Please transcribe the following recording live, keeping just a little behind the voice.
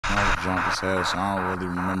I was drunk as hell, so I don't really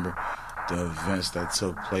remember the events that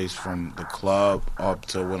took place from the club up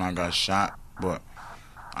to when I got shot. But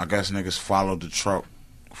I guess niggas followed the truck,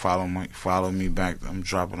 followed me back. I'm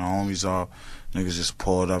dropping the homies off. Niggas just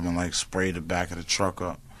pulled up and like sprayed the back of the truck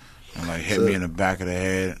up and like hit me in the back of the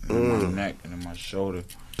head, and in my neck, and in my shoulder.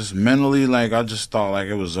 Just mentally, like I just thought like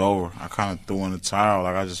it was over. I kind of threw in the towel.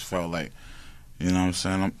 Like I just felt like, you know what I'm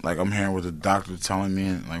saying? I'm hearing what the doctor telling me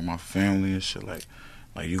and like my family and shit. Like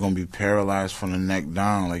you're gonna be paralyzed from the neck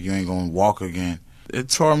down. Like you ain't gonna walk again. It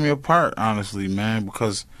tore me apart, honestly, man,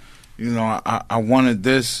 because you know I wanted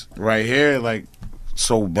this right here like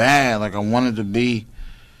so bad. Like I wanted to be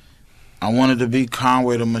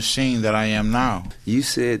Conway the Machine that I am now. You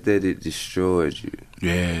said that it destroyed you.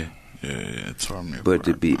 Yeah, it tore me apart. But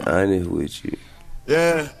to be honest with you,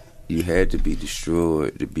 yeah, you had to be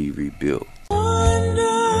destroyed to be rebuilt.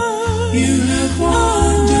 You have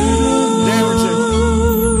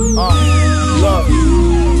Look,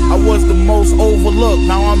 I was the most overlooked,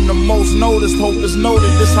 now I'm the most noticed. Hope is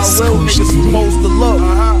noted, this how real niggas supposed to look.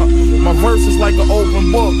 My verse is like an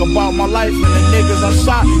open book about my life and the niggas I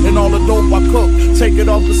shot and all the dope I cook. Take it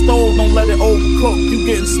off the stove, don't let it overcook. You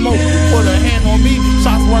getting smoked, you put a hand on me,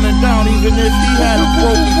 shots running down even if he had a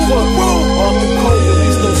broken foot. All the COVID, we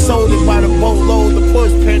still sold it by the boatload. The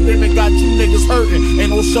push pandemic got you niggas hurting, ain't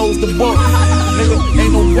no shows to book. Nigga,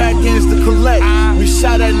 ain't no back ends to collect. We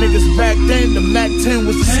shot at niggas back then, the Mac 10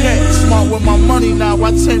 was the sketch. Smart with my money now, I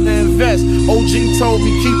tend to invest. OG told me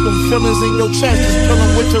keep them feelings in your chest, just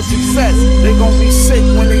feeling with your success. They gon' be sick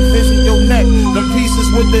when they vision your neck. Them pieces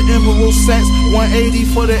with the emerald sets, 180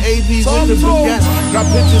 for the ABs with the baguettes. Got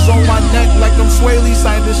pictures on my neck like I'm Swaley,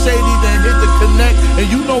 signed the shady, then hit the connect. And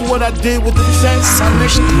you know what I did with the checks, my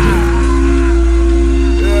nigga.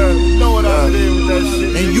 Yeah, you know what I did with that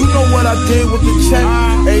shit. And you know what I did with the check.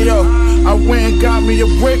 Hey yo, I went and got me a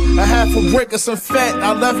brick, a half a brick of some fat.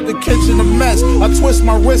 I left the kitchen a mess. I twist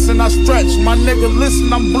my wrist and I stretch. My nigga,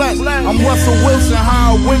 listen, I'm blessed. I'm Russell Wilson,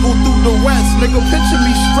 how I wiggle through the rest. Nigga, picture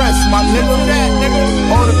me stressed, my nigga.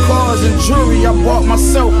 All the cars and jewelry I bought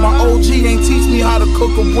myself. My OG ain't teach me how to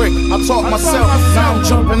cook a brick. I taught myself. Now I'm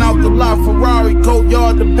jumping out the lot, Ferrari, coat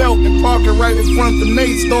yard, the belt, and parking right in front of the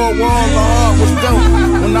Nate store where all the hard was dealt.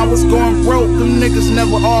 When I was going broke, them niggas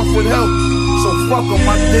never offered help. So fuck 'em,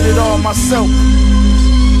 I did it all myself.